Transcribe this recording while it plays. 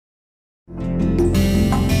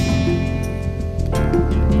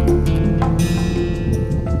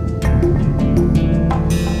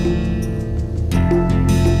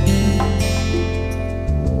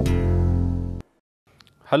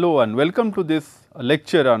Hello and welcome to this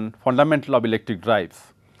lecture on fundamental of electric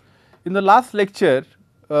drives. In the last lecture,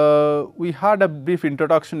 we had a brief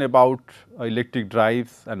introduction about electric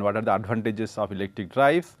drives and what are the advantages of electric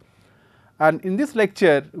drives. And in this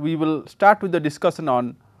lecture, we will start with the discussion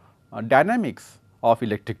on dynamics of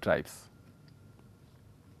electric drives.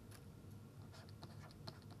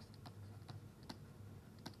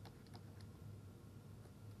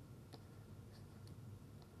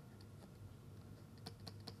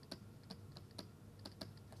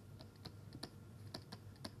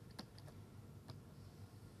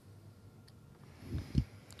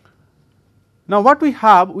 Now, what we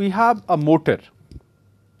have a motor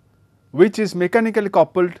which is mechanically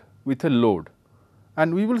coupled with a load,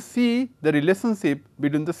 and we will see the relationship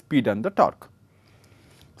between the speed and the torque.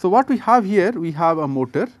 So, what we have here, we have a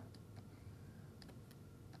motor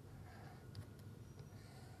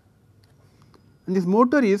and this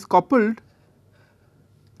motor is coupled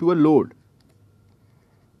to a load.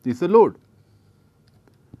 This is a load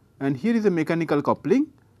and here is a mechanical coupling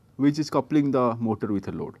which is coupling the motor with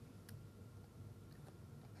a load.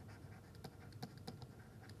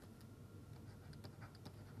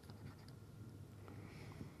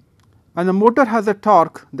 And the motor has a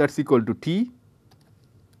torque that is equal to T,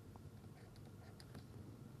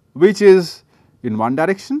 which is in one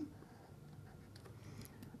direction,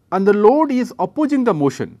 and the load is opposing the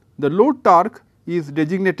motion. The load torque is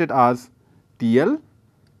designated as TL,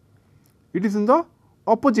 it is in the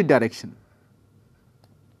opposite direction.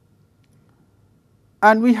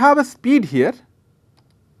 And we have a speed here,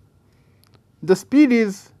 the speed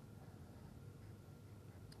is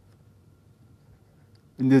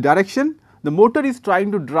in this direction, the motor is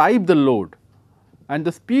trying to drive the load and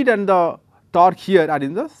the speed and the torque here are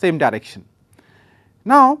in the same direction.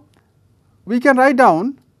 Now, we can write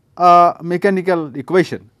down a mechanical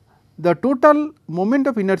equation. The total moment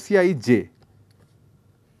of inertia is J.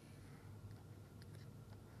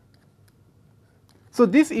 So,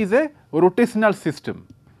 this is a rotational system.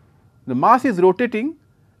 The mass is rotating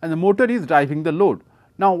and the motor is driving the load.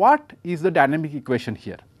 Now, what is the dynamic equation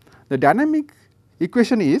here? The dynamic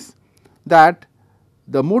equation is that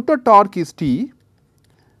the motor torque is T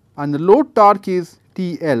and the load torque is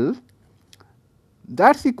TL,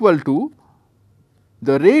 that is equal to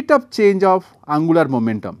the rate of change of angular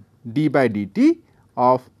momentum d by dt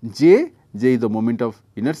of J is the moment of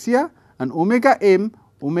inertia, and omega m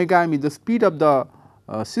is the speed of the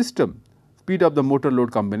system, speed of the motor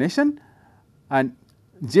load combination, and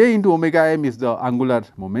J into omega m is the angular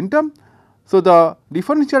momentum. So, the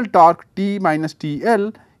differential torque T minus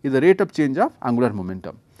TL is the rate of change of angular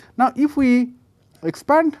momentum. Now, if we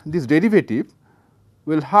expand this derivative,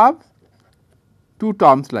 we will have two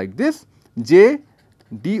terms like this, J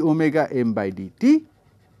d omega m by dt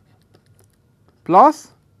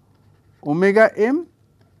plus omega m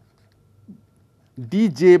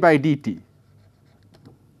dj by dt,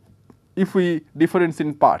 if we difference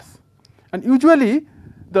in parts. And usually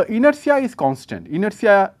the inertia is constant,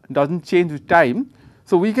 inertia does not change with time.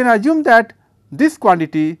 So, we can assume that this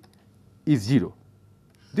quantity is 0,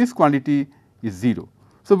 this quantity is 0.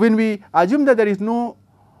 So, when we assume that there is no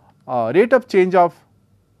rate of change of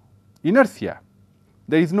inertia,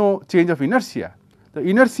 there is no change of inertia, the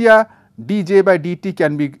inertia dj by dt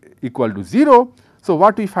can be equal to 0. So,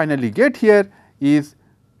 what we finally get here is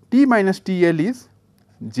T minus TL is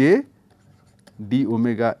J d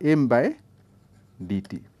omega m by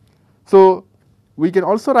dt. So, we can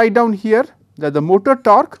also write down here that the motor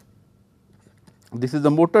torque, this is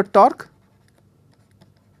the motor torque,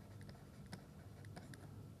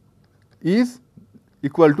 is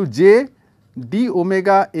equal to J d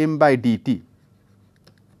omega m by dt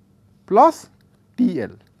plus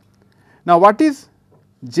TL. Now, what is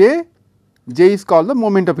J? J is called the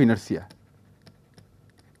moment of inertia.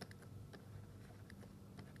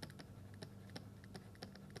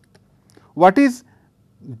 What is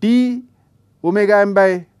d omega m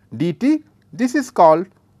by dt? This is called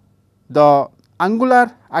the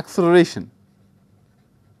angular acceleration,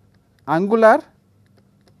 angular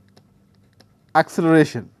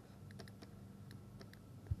acceleration.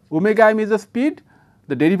 Omega m is the speed,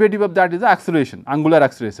 the derivative of that is the acceleration, angular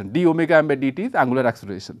acceleration, d omega m by dt is angular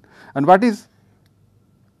acceleration. And what is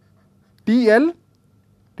TL?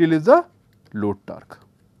 TL is the load torque.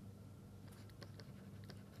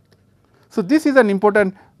 So, this is an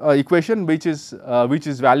important equation which is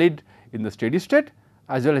valid in the steady state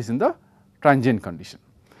as well as in the transient condition.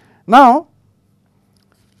 Now,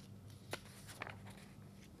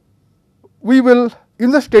 we will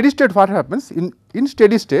in the steady state what happens in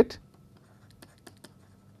steady state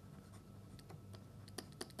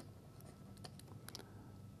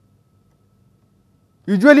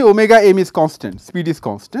Usually omega m is constant, speed is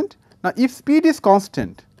constant. Now, if speed is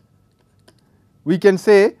constant, we can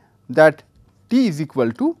say that T is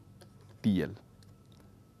equal to T L,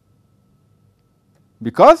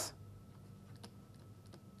 because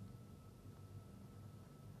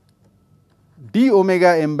d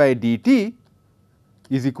omega m by dt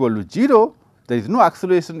is equal to 0. There is no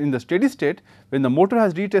acceleration in the steady state. When the motor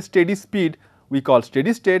has reached a steady speed, we call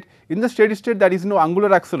steady state. In the steady state, there is no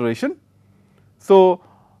angular acceleration. So,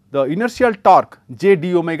 the inertial torque j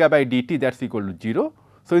d omega by dt, that is equal to 0.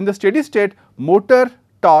 So, in the steady state, motor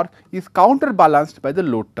torque is counterbalanced by the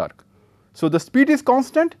load torque. So, the speed is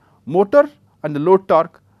constant, motor and the load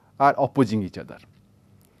torque are opposing each other.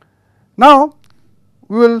 Now,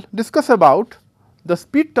 we will discuss about the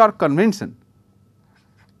speed torque convention.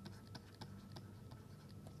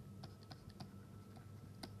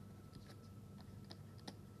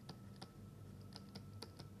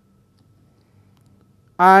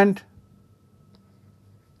 And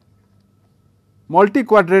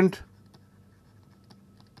multi-quadrant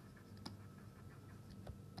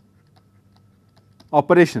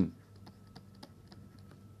operation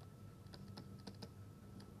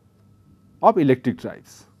of electric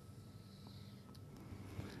drives.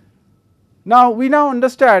 Now, we now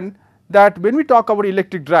understand that when we talk about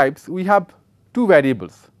electric drives, we have two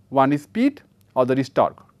variables, one is speed, other is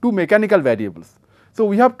torque, two mechanical variables. So,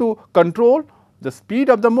 we have to control the speed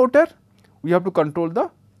of the motor, we have to control the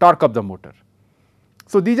torque of the motor.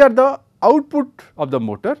 So, these are the output of the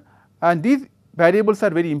motor and these variables are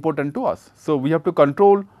very important to us. So, we have to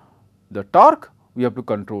control the torque, we have to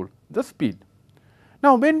control the speed.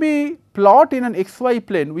 Now, when we plot in an xy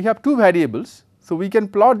plane, we have two variables. So, we can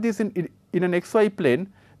plot this in an xy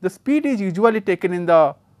plane. The speed is usually taken in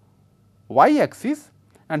the y axis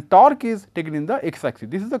and torque is taken in the x axis.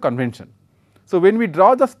 This is the convention. So, when we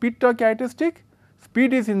draw the speed torque characteristic,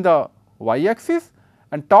 speed is in the y axis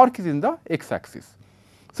and torque is in the x axis.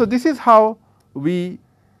 So, this is how we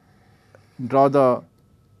draw the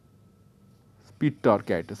speed torque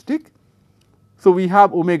characteristic. So, we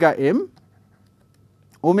have omega m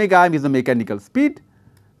is the mechanical speed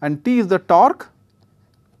and T is the torque.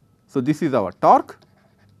 So, this is our torque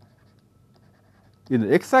in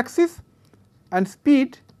the x axis and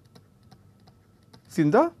speed is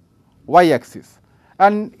in the y axis.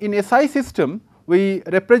 And in SI system, we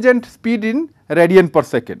represent speed in radian per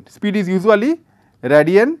second. Speed is usually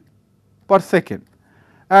radian per second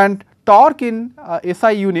and torque in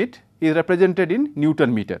SI unit is represented in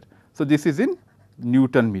Newton meter. So, this is in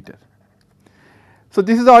Newton meter. So,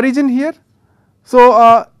 this is the origin here.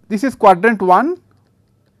 So, this is quadrant 1,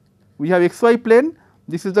 we have xy plane,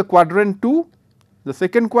 this is the quadrant 2, the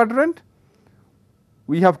second quadrant,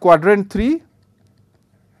 we have quadrant 3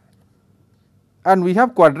 and we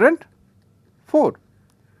have quadrant 4.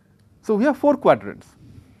 So, we have 4 quadrants.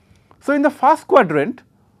 So, in the first quadrant,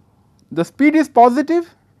 the speed is positive,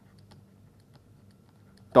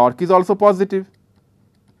 torque is also positive.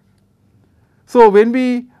 So, when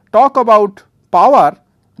we talk about power,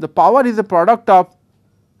 the power is a product of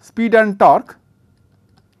speed and torque,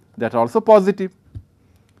 that also positive.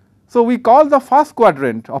 So, we call the first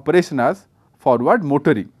quadrant operation as forward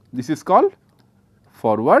motoring. This is called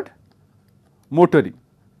forward motoring.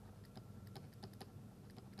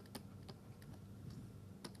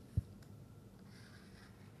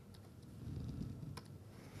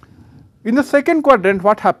 In the second quadrant,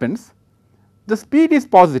 what happens? The speed is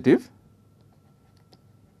positive,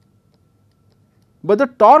 but the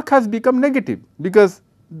torque has become negative, because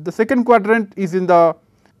the second quadrant is in the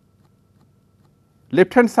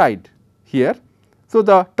left hand side here. So,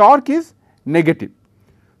 the torque is negative.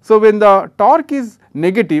 So, when the torque is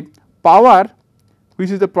negative, power,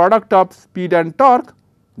 which is the product of speed and torque,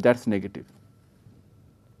 that is negative.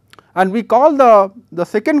 And we call the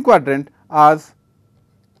second quadrant as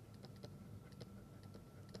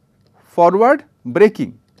forward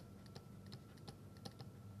braking,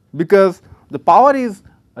 because the power is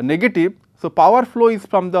negative. So, power flow is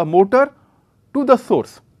from the motor to the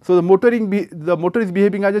source. So, the motor is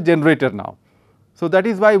behaving as a generator now. So, that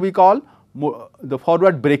is why we call the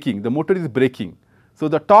forward braking, the motor is braking. So,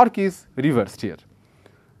 the torque is reversed here.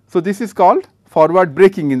 So, this is called forward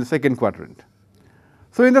braking in the second quadrant.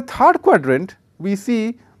 So, in the third quadrant, we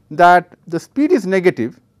see that the speed is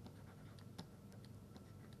negative,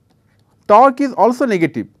 torque is also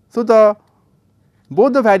negative. So,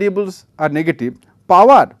 both the variables are negative.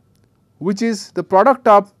 Power, which is the product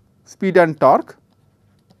of speed and torque,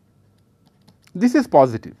 this is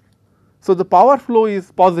positive. So, the power flow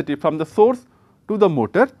is positive from the source to the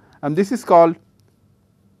motor, and this is called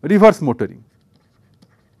reverse motoring.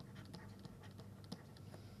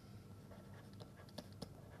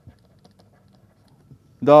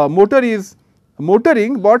 the motor is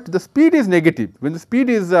motoring, but the speed is negative. When the speed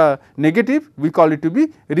is negative, we call it to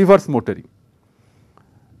be reverse motoring.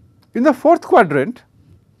 In the fourth quadrant,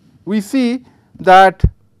 we see that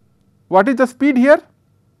what is the speed here?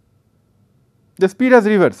 The speed has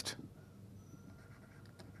reversed,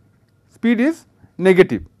 speed is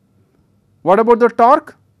negative. What about the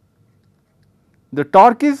torque? The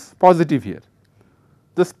torque is positive here.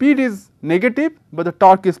 The speed is negative, but the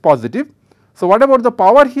torque is positive. So, what about the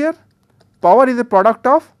power here? Power is a product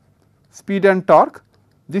of speed and torque,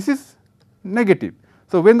 this is negative.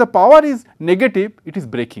 So, when the power is negative, it is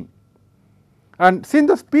braking, and since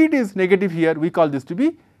the speed is negative here, we call this to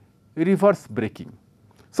be reverse braking.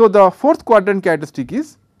 So, the fourth quadrant characteristic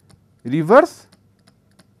is reverse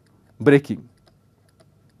braking.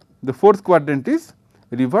 The fourth quadrant is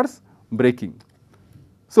reverse braking.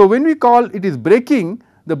 So, when we call it is braking,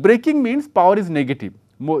 the braking means power is negative,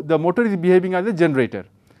 the motor is behaving as a generator.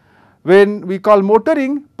 When we call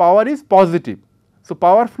motoring, power is positive. So,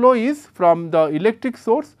 power flow is from the electric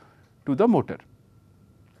source to the motor.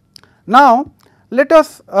 Now, let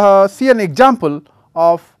us see an example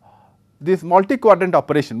of this multi-quadrant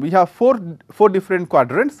operation. We have four different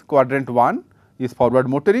quadrants. Quadrant 1 is forward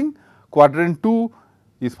motoring, quadrant 2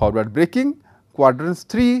 is forward braking, quadrant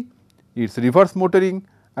 3 is reverse motoring,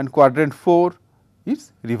 and quadrant 4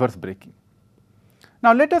 is reverse braking.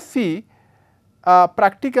 Now, let us see a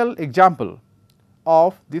practical example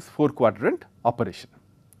of this 4 quadrant operation.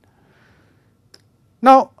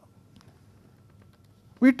 Now,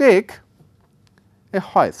 we take a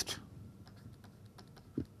hoist,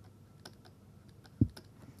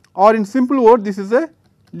 or in simple word, this is a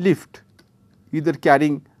lift, either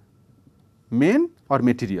carrying main or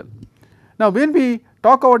material. Now, when we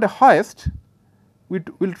talk about a hoist, we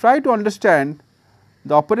will try to understand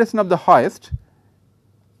the operation of the hoist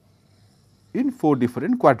in 4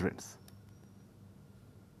 different quadrants.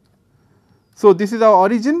 So, this is our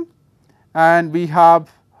origin, and we have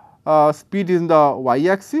speed in the y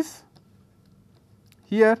axis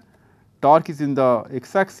here, torque is in the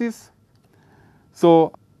x axis.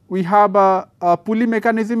 So, we have a pulley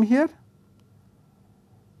mechanism here,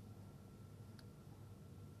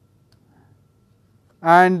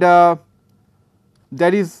 and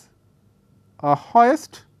there is a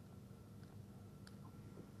hoist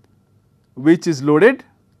which is loaded,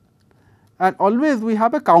 and always we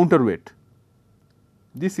have a counterweight.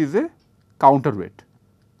 This is a counterweight.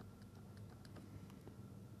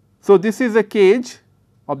 So, this is a cage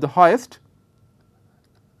of the hoist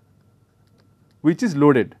which is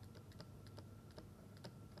loaded,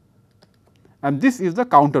 and this is the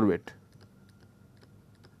counterweight.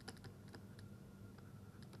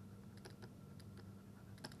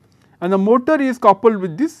 And the motor is coupled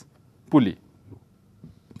with this pulley.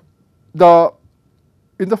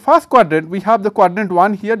 In the first quadrant, we have the quadrant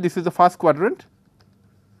 1 here, this is the first quadrant.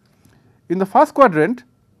 In the first quadrant,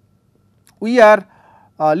 we are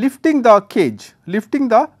lifting the cage, lifting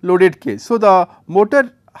the loaded cage. So, the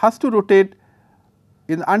motor has to rotate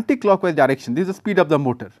in anti-clockwise direction, this is the speed of the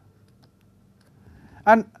motor.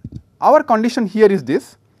 And our condition here is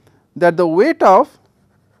this, that the weight of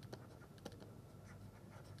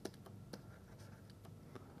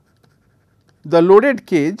the loaded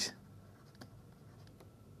cage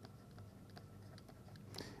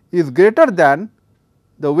is greater than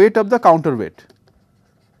the weight of the counterweight,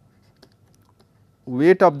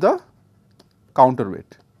 weight of the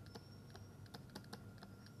counterweight.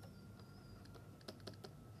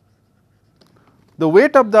 The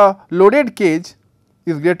weight of the loaded cage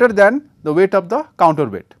is greater than the weight of the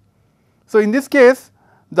counterweight. So, in this case,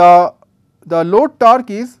 the load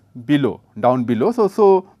torque is below, down below.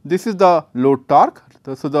 So, this is the load torque.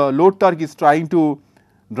 So, the load torque is trying to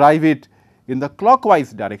drive it in the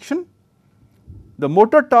clockwise direction. The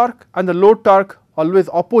motor torque and the load torque always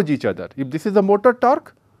oppose each other. If this is the motor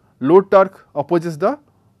torque, load torque opposes the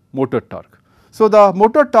motor torque. So, the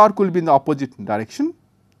motor torque will be in the opposite direction.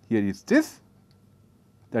 Here is this,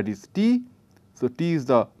 that is T. So, T is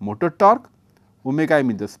the motor torque, omega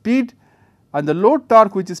m is the speed, and the load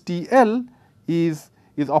torque, which is T L, is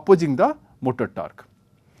opposing the motor torque.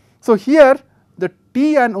 So, here the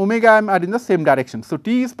T and omega m are in the same direction. So,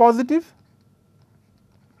 T is positive,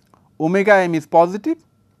 omega m is positive.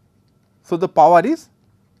 So, the power is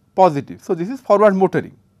positive. So, this is forward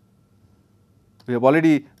motoring. We have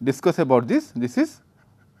already discussed about this. This is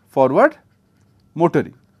forward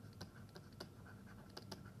motoring.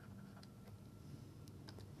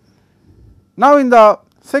 Now, in the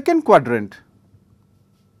second quadrant,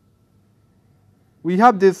 we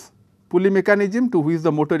have this pulley mechanism to which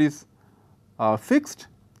the motor is fixed.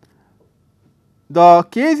 the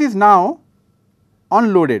cage is now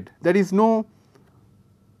unloaded, there is no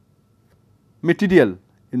material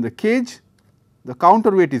in the cage, the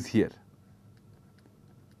counterweight is here.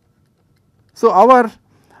 So, our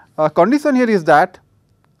condition here is that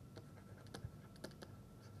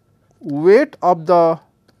weight of the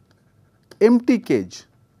empty cage,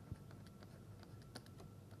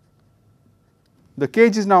 the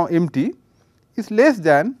cage is now empty, is less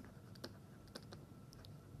than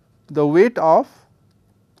the weight of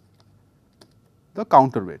the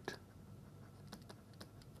counterweight.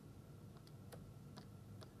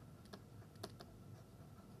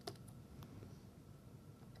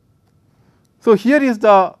 So, here is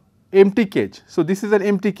the empty cage. So, this is an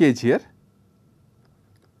empty cage here.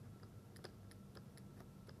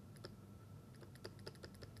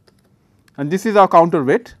 And this is our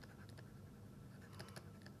counterweight.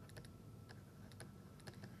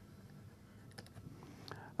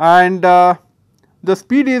 And the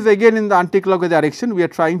speed is again in the anticlockwise direction, we are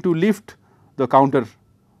trying to lift the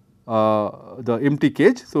the empty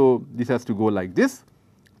cage. So, this has to go like this,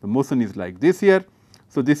 the motion is like this here.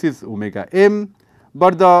 So, this is omega m,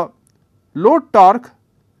 but the load torque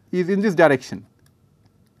is in this direction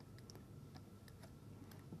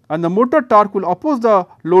and the motor torque will oppose the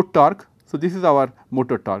load torque. So, this is our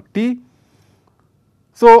motor torque T.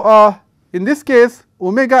 So, in this case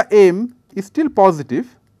omega m is still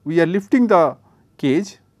positive, we are lifting the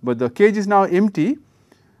cage, but the cage is now empty,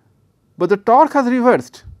 but the torque has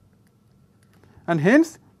reversed and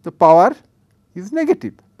hence the power is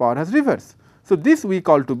negative, power has reversed. So, this we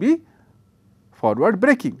call to be forward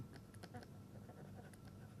braking.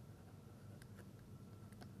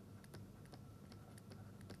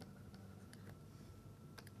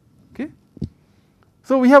 Okay.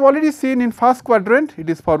 So, we have already seen in first quadrant it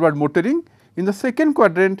is forward motoring, in the second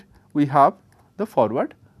quadrant we have the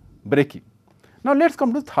forward braking. Now, let us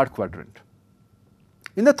come to third quadrant.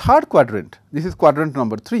 In the third quadrant, this is quadrant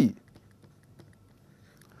number 3,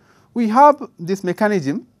 we have this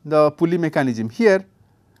mechanism, the pulley mechanism here,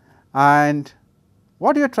 and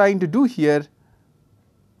what we are trying to do here,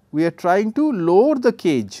 we are trying to lower the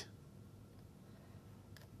cage.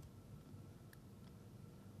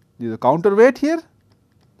 This is the counterweight here,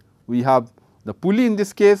 we have the pulley, in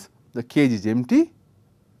this case the cage is empty.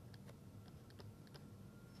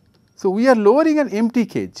 So, we are lowering an empty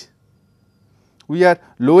cage, we are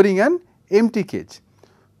lowering an empty cage.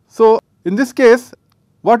 So, in this case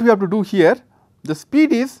what we have to do here, the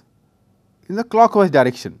speed is in the clockwise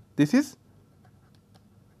direction, this is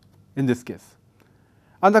in this case,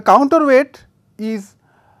 and the counterweight is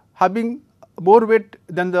having more weight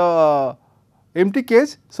than the empty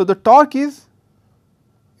cage. So, the torque is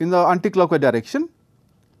in the anticlockwise direction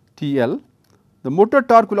T L, the motor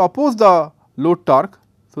torque will oppose the load torque.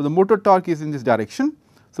 So, the motor torque is in this direction.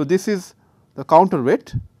 So, this is the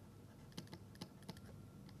counterweight.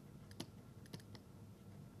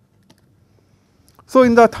 So,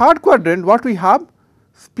 in the third quadrant what we have,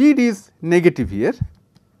 speed is negative here,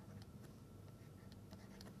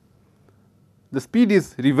 the speed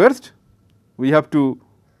is reversed, we have to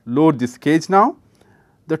load this cage now,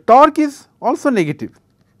 the torque is also negative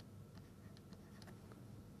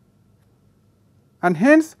and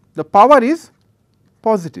hence the power is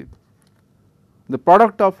positive, the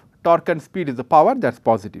product of torque and speed is the power, that is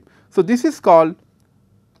positive. So, this is called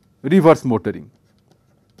reverse motoring.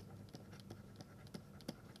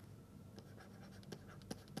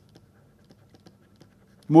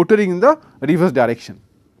 Motoring in the reverse direction.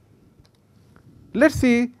 Let us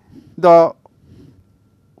see the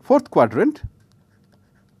fourth quadrant.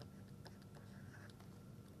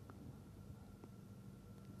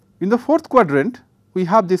 In the fourth quadrant we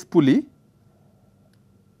have this pulley,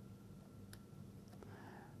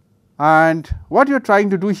 and what you are trying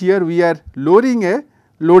to do here, we are lowering a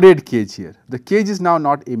loaded cage here. The cage is now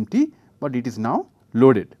not empty, but it is now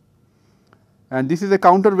loaded, and this is a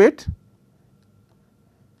counterweight.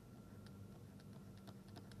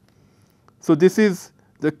 So, this is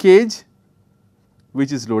the cage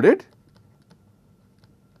which is loaded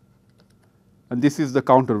and this is the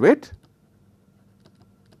counterweight.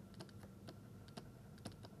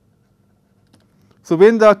 So,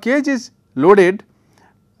 when the cage is loaded,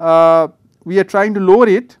 we are trying to lower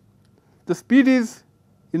it, the speed is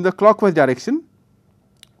in the clockwise direction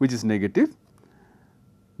which is negative,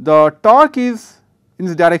 the torque is in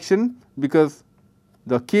this direction because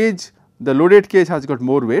the cage, the loaded cage has got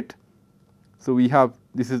more weight. So, we have,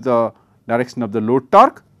 this is the direction of the load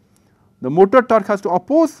torque, the motor torque has to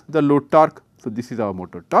oppose the load torque. So, this is our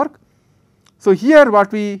motor torque. So, here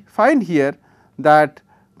what we find here, that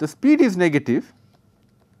the speed is negative,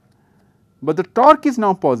 the torque is but the torque is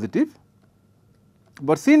now positive.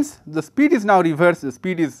 But since the speed is now reversed, the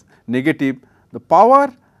speed is negative, the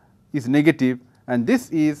power is negative, and this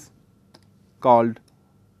is called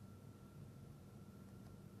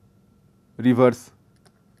reverse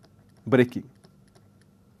braking.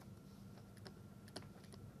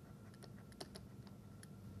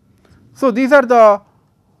 So, these are the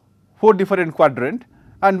 4 different quadrants,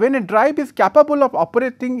 and when a drive is capable of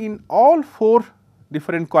operating in all 4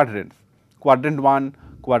 different quadrants, quadrant 1,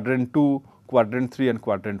 quadrant 2, quadrant 3 and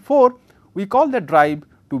quadrant 4, we call that drive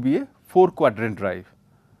to be a 4 quadrant drive,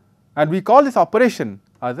 and we call this operation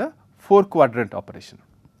as a 4 quadrant operation.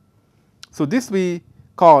 So, this we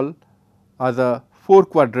call as a 4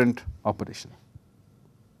 quadrant operation.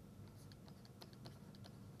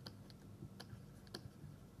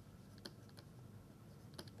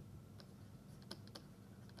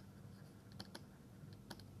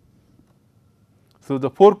 So, the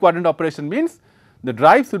 4 quadrant operation means the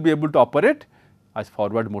drive should be able to operate as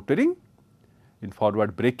forward motoring, in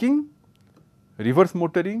forward braking, reverse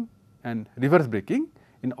motoring and reverse braking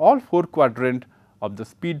in all 4 quadrant of the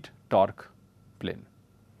speed torque plane.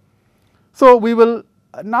 So, we will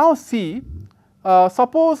now see,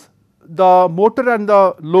 suppose the motor and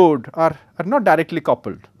the load are not directly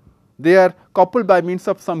coupled, they are coupled by means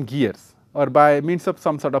of some gears or by means of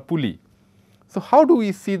some sort of pulley. So, how do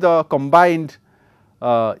we see the combined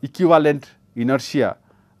equivalent inertia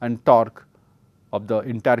and torque of the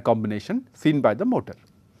entire combination seen by the motor?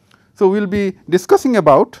 So, we will be discussing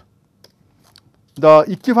about the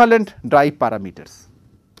equivalent drive parameters.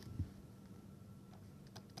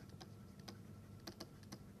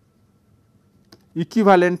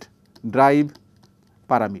 Equivalent drive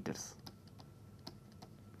parameters.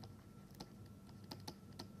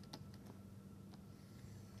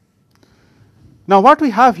 Now, what we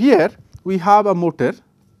have here, we have a motor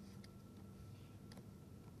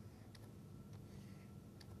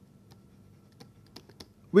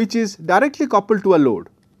which is directly coupled to a load.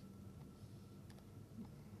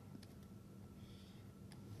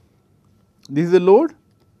 This is a load,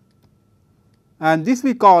 and this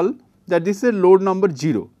we call that this is a load number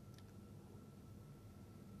 0,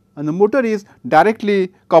 and the motor is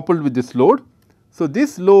directly coupled with this load. So,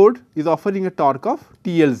 this load is offering a torque of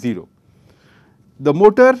TL0. The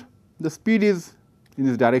motor, the speed is in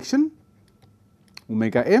this direction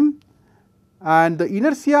omega m, and the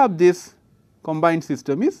inertia of this combined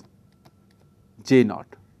system is J naught.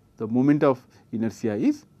 The moment of inertia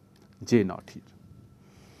is J naught here.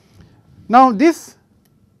 Now, this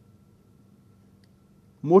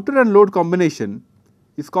motor and load combination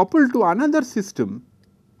is coupled to another system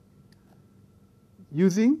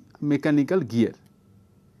using mechanical gear.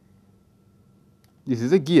 This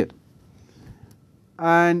is a gear,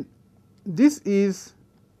 and this is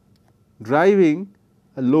driving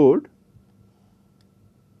a load.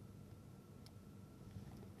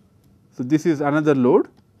 So, this is another load,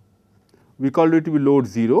 we call it to be load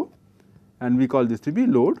 0 and we call this to be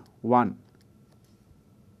load 1.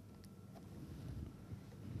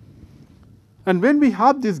 And when we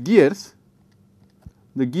have these gears,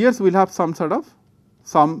 the gears will have some sort of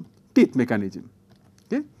some teeth mechanism.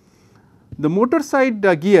 Okay. The motor side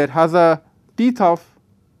gear has a teeth of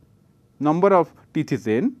number of teeth is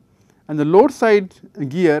n, and the load side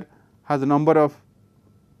gear has a number of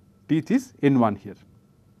teeth is n1 here.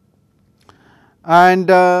 And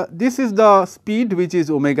this is the speed which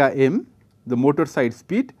is omega m, the motor side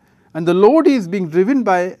speed, and the load is being driven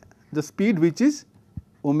by the speed which is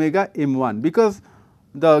omega m1, because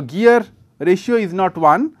the gear ratio is not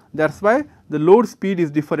 1, that is why the load speed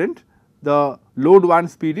is different, the load 1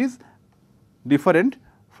 speed is different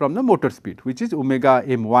from the motor speed which is omega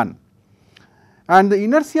m1, and the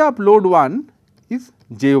inertia of load 1 is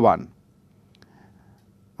J1,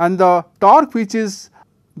 and the torque which is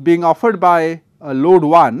being offered by load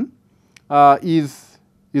 1 is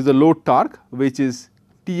a load torque which is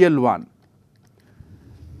TL1.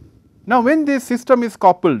 Now, when this system is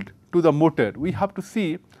coupled to the motor, we have to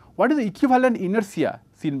see what is the equivalent inertia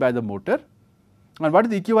seen by the motor and what is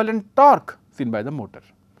the equivalent torque seen by the motor.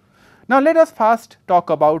 Now, let us first talk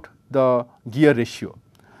about the gear ratio.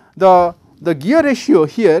 The gear ratio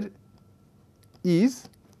here is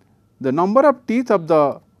the number of teeth of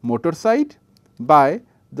the motor side by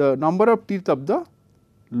the number of teeth of the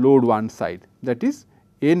load 1 side, that is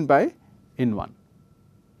n by n1.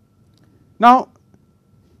 Now,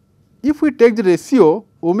 if we take the ratio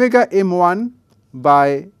omega m1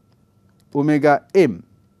 by omega m,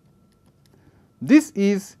 this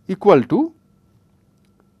is equal to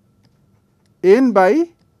n by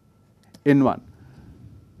n1.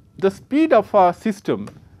 The speed of a system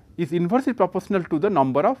is inversely proportional to the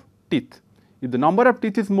number of teeth. If the number of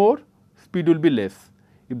teeth is more, speed will be less.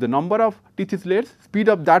 If the number of teeth is less, speed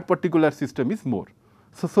of that particular system is more.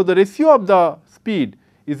 So, the ratio of the speed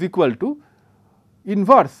is equal to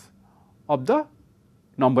inverse of the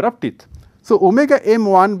number of teeth. So, omega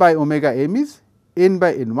m1 by omega m is n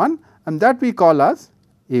by n1, and that we call as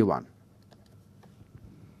A1.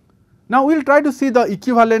 Now, we will try to see the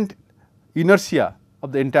equivalent inertia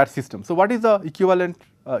of the entire system. So, what is the equivalent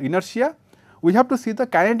inertia? We have to see the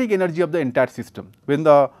kinetic energy of the entire system. When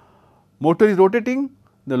the motor is rotating,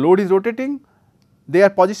 the load is rotating, they are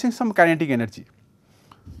possessing some kinetic energy.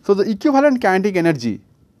 So, the equivalent kinetic energy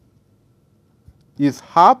is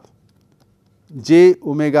half j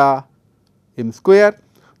omega m square.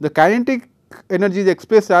 The kinetic energy is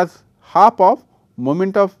expressed as half of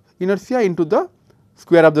moment of inertia into the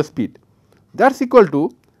square of the speed. That is equal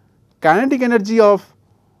to kinetic energy of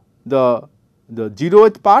the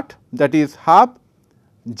 0th part, that is half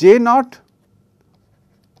j naught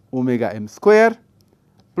omega m square,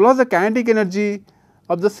 plus the kinetic energy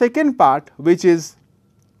of the second part, which is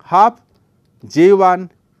half j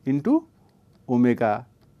 1 into omega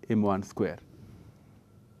m 1 square.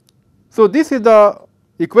 So, this is the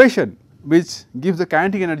equation which gives the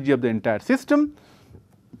kinetic energy of the entire system.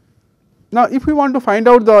 Now, if we want to find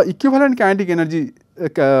out the equivalent kinetic energy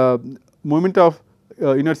moment of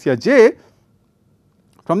inertia j,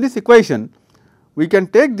 from this equation we can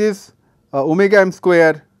take this omega m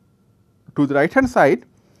square to the right hand side,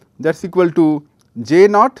 that is equal to j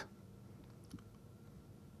naught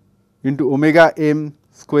into omega m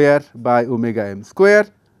square by omega m square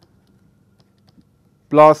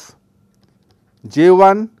plus j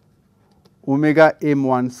 1 omega m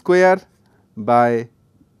 1 square by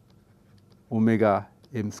omega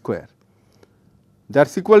m square. That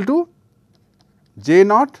is equal to j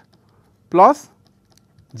naught plus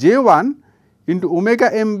j 1 into omega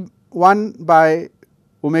m 1 by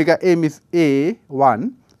omega m is a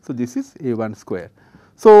 1. So, this is a 1 square.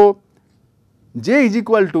 So, j is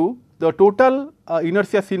equal to the total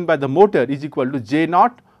inertia seen by the motor is equal to j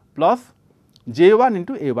naught plus j 1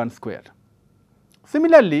 into a 1 square.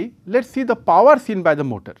 Similarly, let us see the power seen by the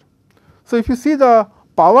motor. So, if you see the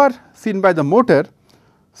power seen by the motor,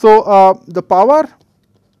 so the power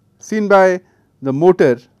seen by the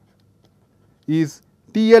motor is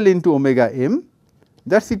TL into omega m,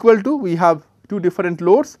 that is equal to, we have two different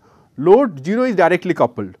loads. Load 0 is directly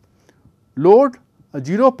coupled, load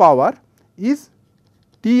 0 power is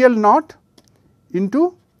TL naught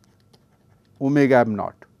into omega m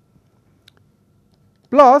naught,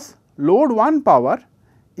 plus load 1 power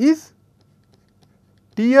is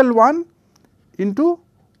TL 1 into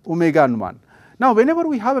omega n 1. Now, whenever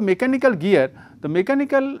we have a mechanical gear, the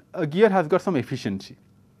mechanical gear has got some efficiency.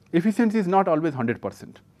 Efficiency is not always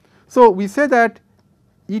 100%. So, we say that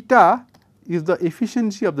eta is the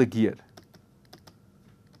efficiency of the gear,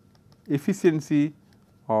 efficiency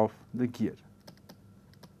of the gear.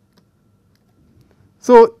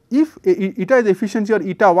 So, if eta is the efficiency or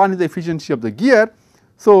eta 1 is the efficiency of the gear,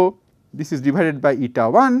 so this is divided by eta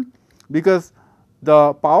 1, because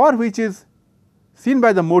the power which is seen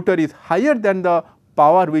by the motor is higher than the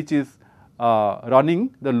power which is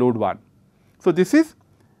running the load 1. So, this is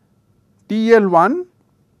TL 1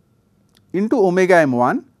 into omega m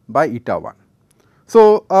 1 by eta 1.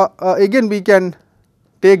 So, again we can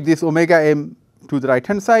take this omega m to the right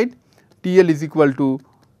hand side, TL is equal to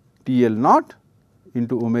TL naught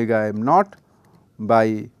into omega m naught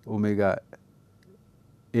by omega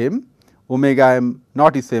m. Omega m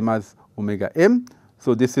naught is same as omega m.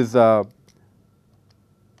 So, this is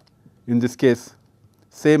in this case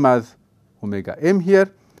same as omega m here,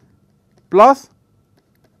 plus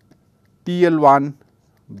TL 1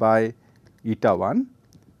 by eta 1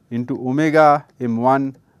 into omega m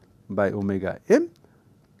 1 by omega m.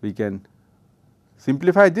 We can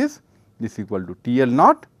simplify this, this is equal to TL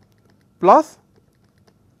naught plus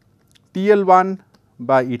TL 1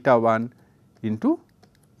 by eta 1 into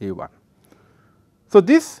A 1. So,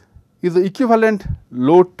 this is the equivalent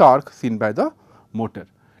load torque seen by the motor.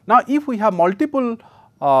 Now, if we have multiple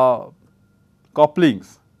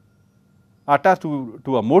couplings attached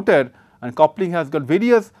to a motor, and coupling has got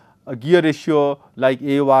various gear ratio like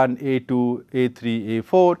A1, A2, A3,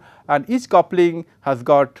 A4, and each coupling has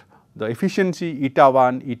got the efficiency eta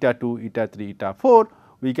 1, eta 2, eta 3, eta 4,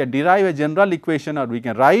 we can derive a general equation, or we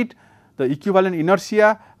can write the equivalent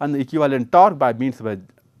inertia and the equivalent torque by means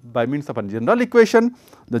of a general equation.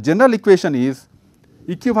 The general equation is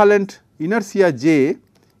equivalent inertia J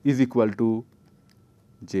is equal to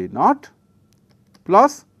J naught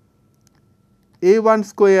plus A 1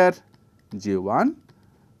 square J 1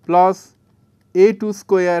 plus A2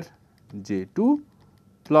 square J2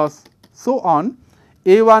 plus so on.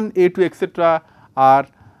 A1, A2 etc. are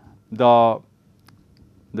the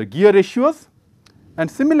gear ratios, and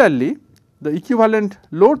similarly the equivalent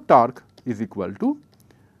load torque is equal to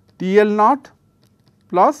TL naught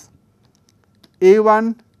plus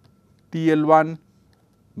A1 TL1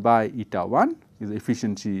 by eta 1 is the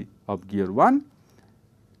efficiency of gear 1,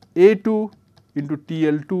 A2 into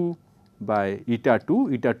TL2 by eta 2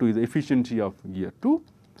 is the efficiency of gear 2,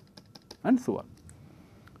 and so on.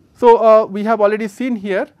 So, we have already seen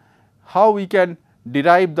here how we can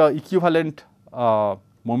derive the equivalent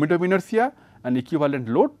moment of inertia and equivalent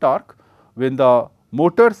load torque when the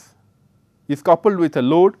motors is coupled with a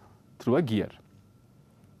load through a gear.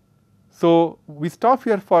 So, we stop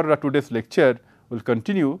here for today's lecture. We will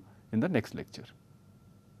continue in the next lecture.